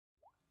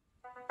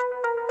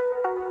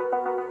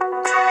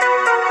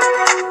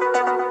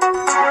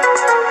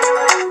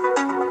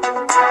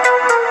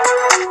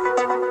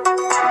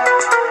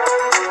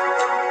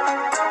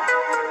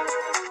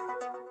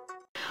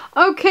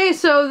Okay,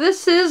 so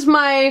this is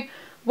my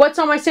what's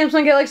on my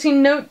Samsung Galaxy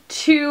Note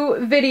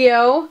 2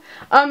 video.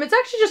 It's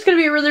actually just going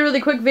to be a really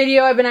quick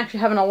video. I've been actually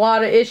having a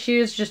lot of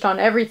issues just on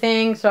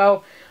everything,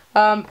 so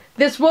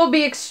this will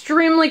be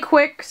extremely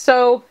quick,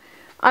 so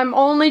I'm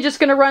only just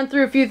going to run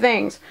through a few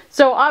things.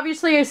 So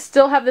obviously I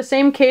still have the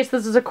same case.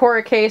 This is a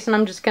Cora case, and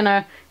I'm just going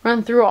to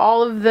run through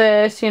all of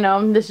this. You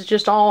know, this is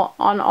just all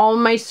on all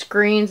my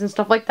screens and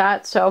stuff like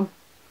that, so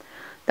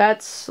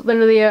that's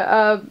literally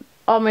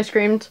all my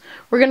screens.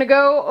 We're gonna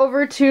go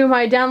over to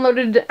my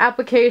downloaded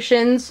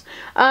applications.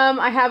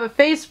 I have a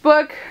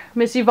Facebook,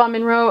 Missy Von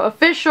Monroe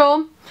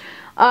Official,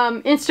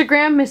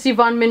 Instagram, Missy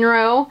Von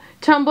Monroe,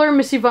 Tumblr,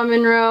 Missy Von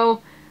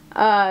Monroe,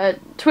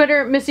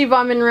 Twitter, Missy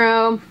Von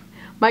Monroe.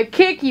 My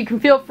Kick, you can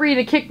feel free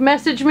to Kick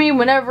message me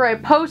whenever I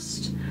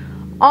post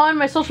on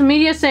my social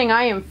media saying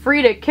I am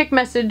free to Kick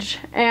message,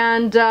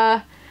 and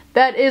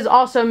that is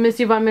also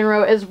Missy Von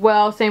Monroe as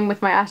well, same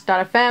with my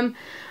Ask.fm.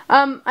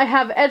 I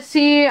have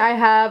Etsy, I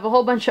have a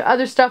whole bunch of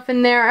other stuff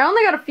in there. I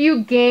only got a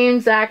few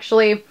games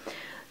actually,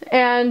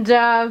 and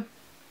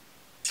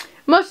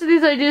most of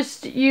these I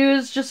just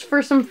use just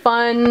for some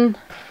fun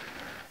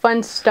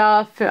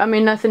stuff. I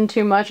mean, nothing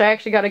too much. I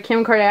actually got a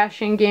Kim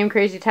Kardashian game,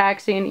 Crazy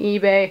Taxi, and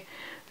eBay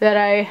that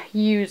I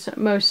use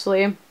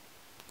mostly.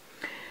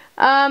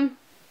 I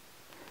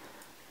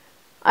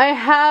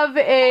have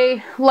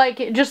a,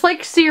 just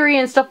like Siri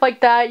and stuff like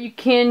that, you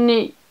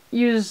can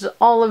use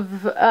all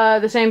of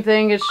the same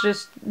thing. It's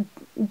just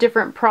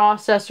different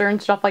processor and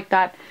stuff like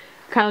that,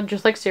 kind of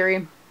just like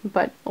Siri,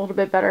 but a little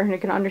bit better, and it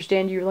can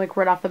understand you like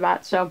right off the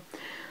bat. So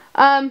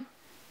yeah,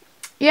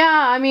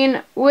 I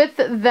mean, with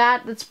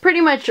that, that's pretty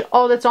much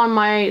all that's on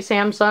my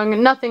Samsung.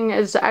 Nothing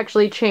has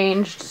actually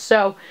changed,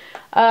 so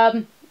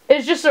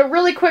it's just a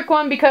really quick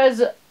one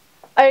because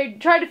I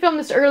tried to film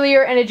this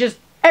earlier and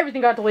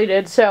everything got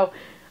deleted, so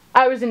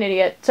I was an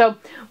idiot. So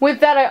with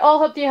that, I all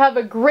hope you have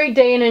a great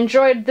day and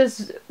enjoyed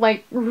this,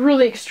 like,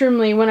 really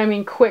extremely, when I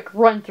mean quick,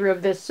 run through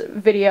of this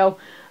video,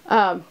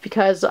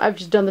 because I've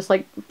just done this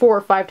like 4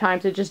 or 5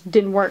 times. It just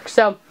didn't work.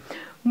 So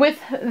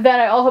with that,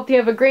 I all hope you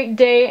have a great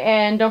day,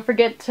 and don't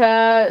forget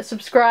to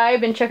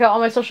subscribe and check out all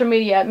my social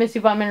media at Missy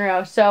Von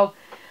Monroe. So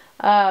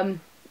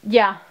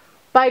yeah,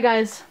 bye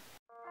guys.